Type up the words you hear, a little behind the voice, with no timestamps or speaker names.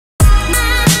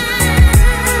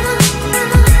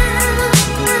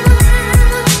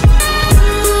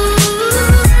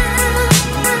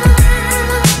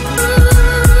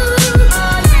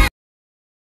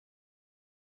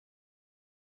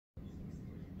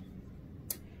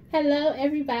Hello,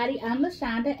 everybody. I'm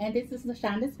LaShonda, and this is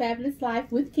LaShonda's Fabulous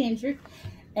Life with Kendrick.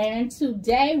 And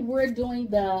today we're doing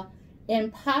the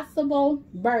Impossible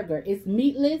Burger. It's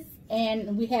meatless,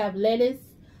 and we have lettuce,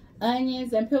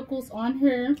 onions, and pickles on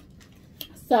here.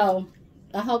 So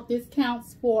I hope this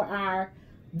counts for our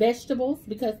vegetables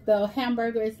because the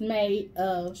hamburger is made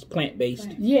of plant-based.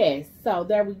 Yes. So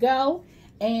there we go.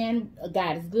 And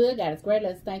God is good. God is great.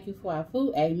 Let's thank you for our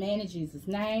food. Amen. In Jesus'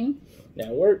 name. That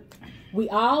worked. We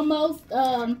almost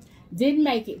didn't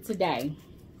make it today,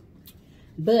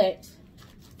 but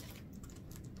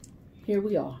here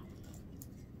we are.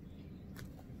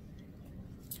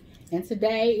 And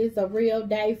today is a real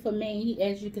day for me.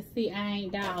 As you can see, I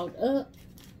ain't dolled up.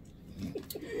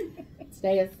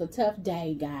 Today is a tough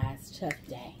day, guys. Tough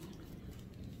day.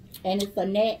 And it's a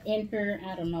net in here.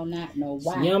 I don't know, not know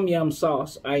why. Yum yum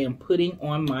sauce I am putting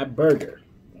on my burger.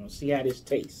 Let's see how this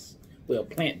tastes. Well,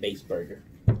 plant-based burger.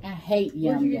 I hate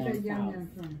yum yum sauce. Yum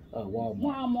from?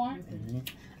 Walmart.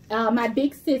 Mm-hmm. My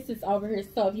big sis is over here,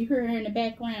 so if you hear her in the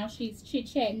background, she's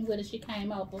chit-chatting with us. She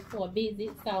came over for a visit,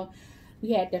 so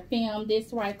we had to film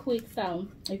this right quick. So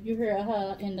if you hear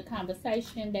her in the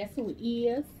conversation, that's who it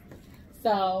is.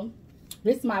 So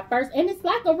this is my first, and it's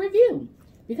like a review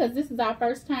because this is our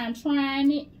first time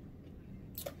trying it.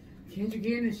 Kendrick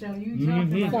in the show, you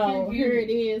talking about. So here it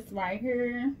is right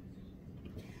here.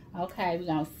 Okay, we're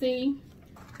gonna see.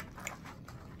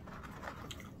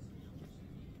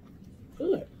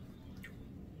 Good.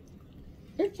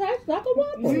 It tastes like a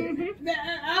Whopper. Mm-hmm.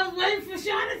 I was waiting for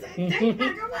Sean to say, tastes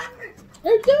like a Whopper.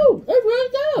 It do. It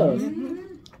really does. Mm-hmm.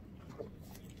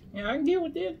 Yeah, I can get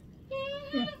with this.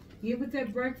 Yeah. Get with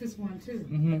that breakfast one too.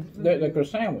 Mm-hmm. The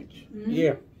sandwich. Mm-hmm.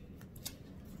 Yeah.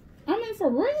 I mean, for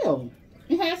real.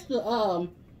 It has the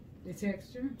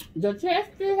texture. The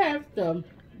texture has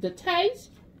the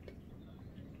taste.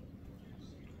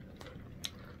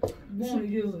 Want to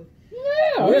do it.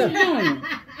 Yeah,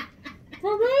 Yeah.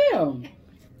 For real.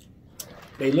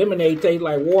 The lemonade tastes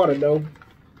like water, though.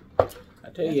 I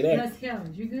tell you that. That's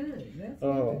Kelly. You good. That's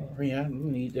Oh, yeah, I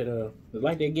need that.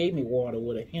 Like they gave me water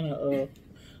with a hint of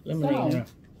lemonade. So,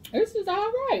 this is all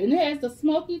right. And it has the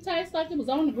smoky taste like it was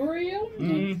on the grill.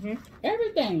 Mm-hmm.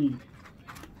 Everything.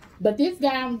 But this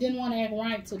guy didn't want to act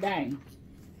right today.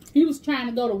 He was trying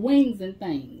to go to wings and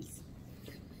things.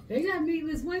 They got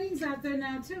meatless wings out there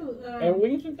now too. And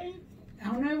wings and things?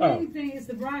 I don't know what anything. It's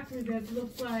the broccoli that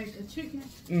looks like a chicken,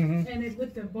 Mm-hmm. and it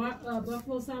with the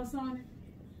buffalo sauce on it.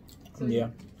 So Yeah.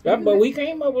 But we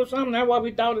came up with something. That's why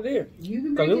we thought of this. You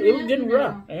can Because make it was getting now.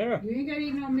 rough. Yeah. You ain't got to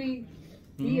eat no meat.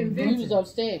 He He invented. was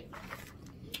upset.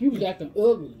 He was acting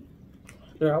ugly.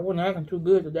 Yeah, I wasn't acting too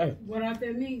good today. What out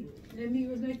that meat? That meat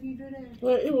was making you do that?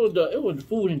 Well, it was the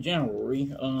food in general,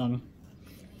 Ree.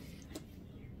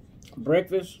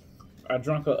 Breakfast, I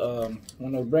drank one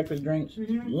of those breakfast drinks.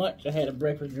 Mhm. Lunch, I had a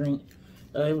breakfast drink.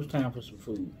 It was time for some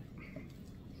food.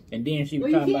 And then she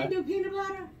was Well, you talking can't about do peanut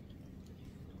butter?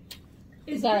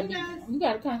 You It's gotta, peanuts. you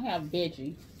gotta kind of have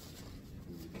veggie.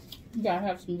 You gotta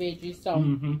have some veggies. So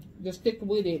Mm-hmm. just stick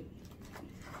with it.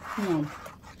 You know.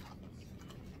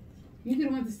 You could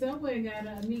have went to Subway and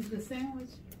got a meatless sandwich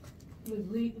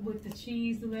with the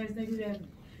cheese. The last day, do that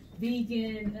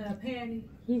vegan patty.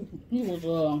 He was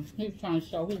trying to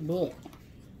show his butt.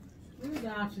 There's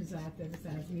options out there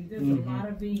besides meat. There's Mhm. a lot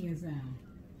of vegans now.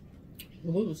 He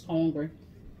was hungry.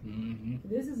 Mm-hmm.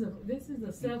 This is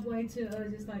a Subway to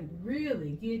just like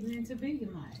really getting into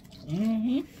vegan life.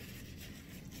 Mm-hmm.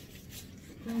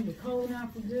 Clean the cold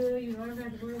out for good. You don't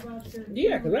have to worry about the.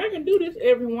 Yeah, because I can do this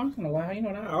every once in a while. You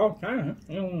know, not all the time.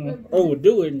 You don't want to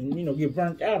overdo it and, get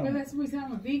burnt out Well, on it. that's what we're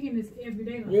talking about. Vegan is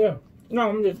everyday life. Yeah. No,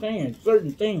 I'm just saying,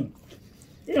 certain things.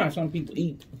 You know how some people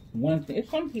eat one thing. It's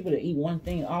some people that eat one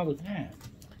thing all the time.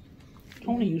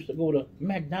 Tony used to go to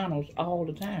McDonald's all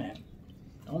the time.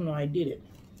 I don't know how he did it.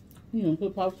 You know,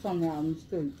 put post something out on the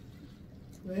street.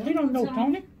 Well, You don't know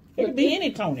Tony. It could be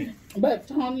any Tony. But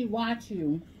Tony watch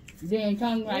you. Then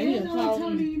Tony right Yeah, here no, told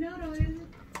Tony, me. you know though, isn't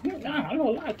it? Nah, I know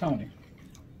a lot of Tony.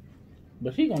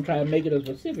 But she gonna try to make it a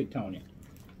specific Tony.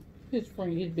 His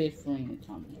friend, his best friend,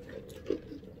 Tony.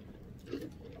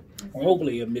 Well,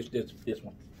 hopefully he'll miss this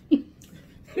one.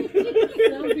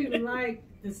 Some people like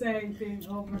the same thing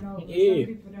over and over. Yeah.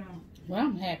 Some people don't. Well,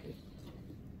 I'm happy.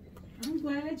 I'm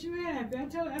glad you're happy.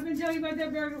 I've been telling you about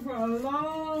that burger for a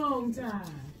long time.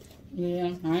 Yeah,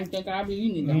 I didn't think I'd be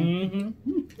eating it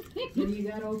Mm-hmm. Then you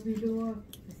gotta open the door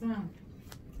for some.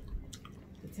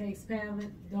 The taste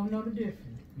palette, don't know the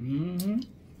difference. Mm-hmm.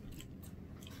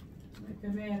 Like the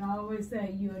man always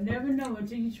say, you'll never know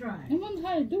until you try I it. wonder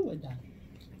how to do it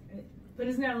though. But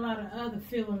it's got a lot of other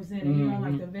fillers in it, you know,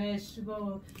 like the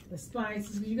vegetable, the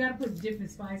spices. You got to put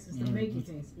different spices to make it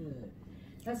taste good.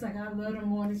 That's like, I love the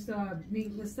Morningstar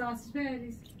meatless sausage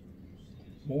patties.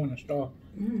 Morningstar.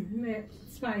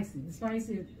 Spicy. The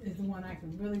spicy is the one I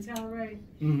can really tolerate.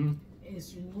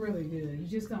 It's really good. You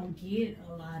just don't get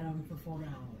a lot of them for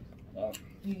 $4.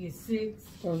 You get 6.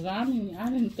 Cause I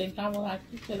didn't think I would like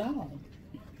this at all.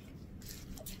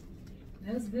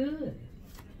 That's good.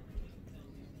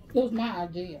 It was my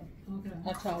idea. Okay.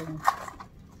 I told him.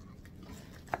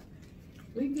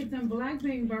 We can get them black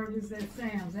bean burgers at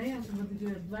Sam's. They have some really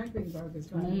good black bean burgers.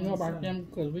 I don't know about them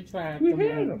because we tried We them.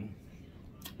 had them.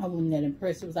 I wasn't that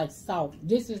impressed. It was like soft.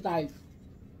 This is like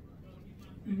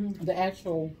the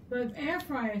actual. But air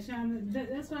fryer, Shauna,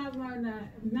 that's why I've learned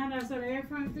that. Now that I saw the air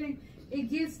fryer thing, it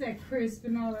gets that crisp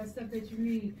and all that stuff that you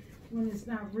need when it's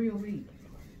not real meat.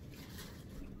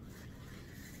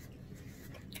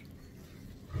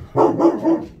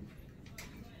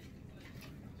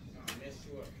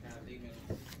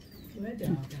 That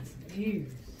dog got some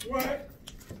ears. What?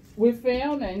 We're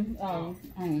filming.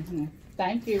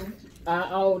 Thank you.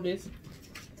 Our oldest.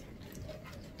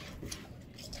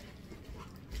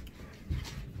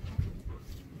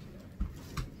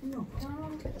 You gonna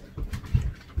crawl?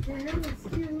 Yeah, that looks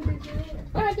cute.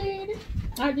 I did it.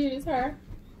 I did it, her.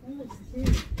 That looks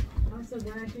cute. I'm so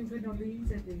glad you put no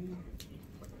beans at the end.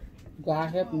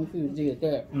 God help me if you did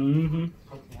that. Mm-hmm.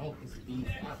 I want to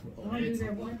do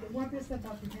that. Wipe that stuff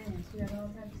off your hands. You got all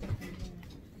types of stuff on your hands.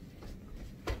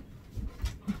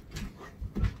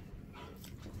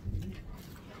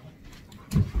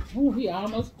 Oh, he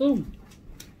almost through.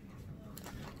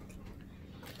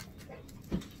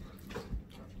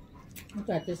 I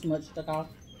got this much stuck off.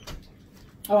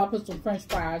 Oh, I put some French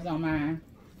fries on mine.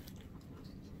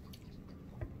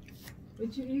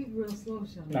 But you eat real slow,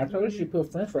 Shauna. I told her she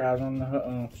put French fries on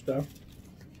her stuff.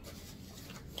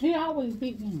 He always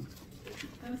beat me.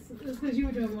 That's because you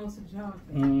were doing most of the job.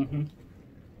 Mm-hmm.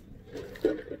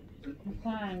 I'm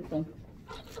trying to.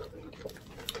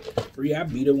 Free, I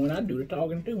beat her when I do the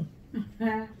talking too.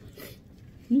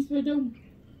 You sure do.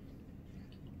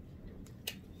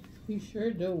 You sure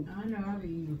do. I know I'll be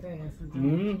eating fast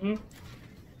sometimes.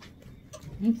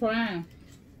 Mm-hmm. I'm trying.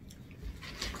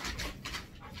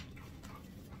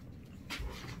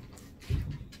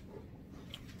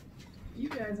 You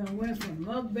guys done went from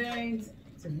mukbangs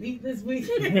to meat this week.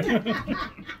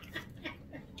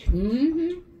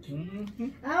 Mm-hmm.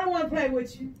 I don't want to play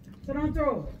with you, so don't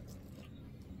throw it.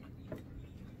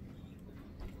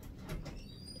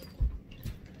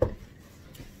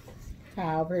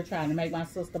 Kyle over here trying to make my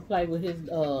sister play with his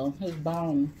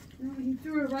bone. No, he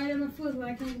threw it right at my foot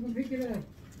like I was going to pick it up.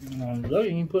 Look,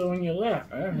 you can put it on your lap.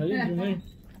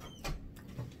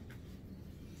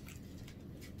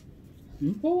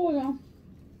 Pull y'all.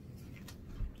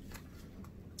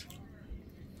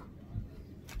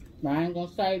 But I ain't gonna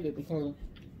save it because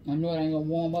I know it ain't gonna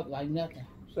warm up like nothing.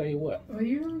 Say what? Well,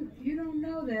 you don't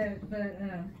know that, but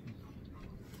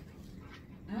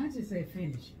I just say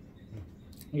finish.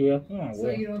 Yeah. So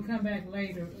you don't come back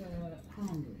later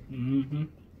hungry. Mm-hmm.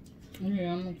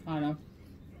 Yeah, I'm kind of.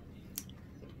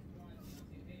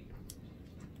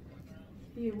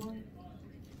 Yeah, what?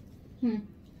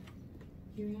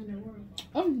 Kimmy at work.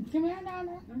 Oh, Kimmy down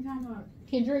there? I'm talking about.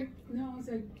 Kendrick? No, I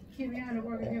said Kimmy at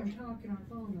work and him talking on the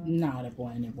phone. No, that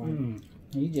boy ain't that boy.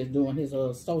 He just doing his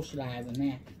socializing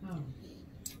now. Oh.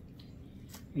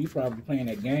 You probably playing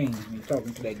that game and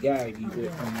talking to that guy you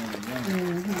with from the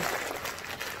game.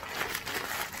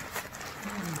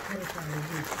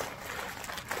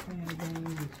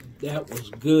 That was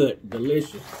good,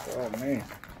 delicious. Oh man.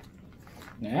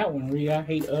 Now that one, Rhea, I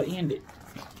hate ended.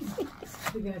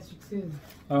 We got you too.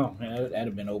 Oh man, that'd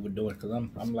have been overdoing because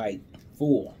I'm like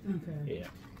full. Okay. Yeah.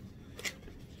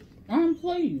 I'm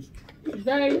pleased.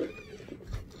 Today,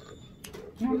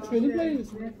 I'm truly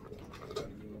pleased. Okay.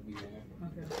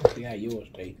 See how yours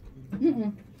taste.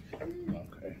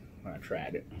 Okay, I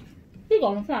tried it. You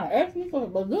gonna try to ask me for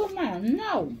it, but good man,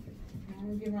 no. I'm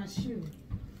gonna get my shoe.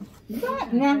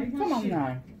 God, now, come on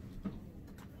now.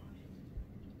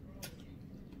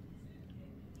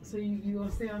 So you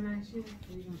gonna stay on that shoe,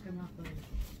 or you gonna come out for it?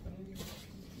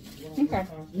 Okay,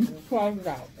 you close it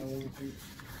out.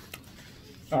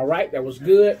 All right, that was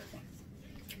good.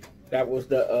 That was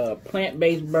the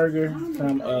plant-based burger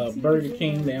from Burger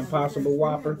King, the Impossible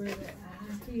Whopper.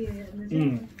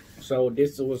 So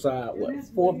this was what,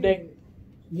 fourth day?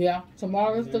 Yeah,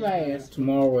 tomorrow's the last.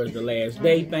 Tomorrow is the last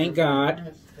day, thank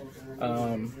God.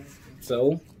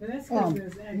 So But that's because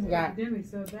it's academic,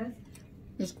 so that's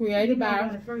It's created by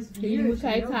the first of the Eating year, with she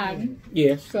Kay opened Cotton.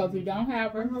 Yes. So if you don't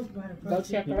have her, I'm hoping by the Go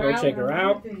first check of the her year, out. Check her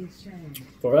out. things change.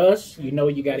 For us, you know,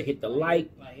 you got to hit the like,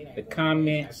 the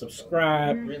comment,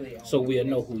 subscribe, so we'll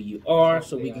know who you are,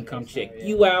 so we can come check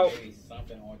you out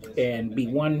and be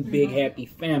one big happy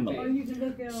Or family. you can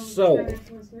look at So,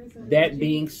 that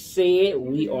being said,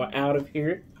 we are out of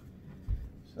here.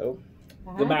 So,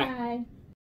 goodbye. Bye.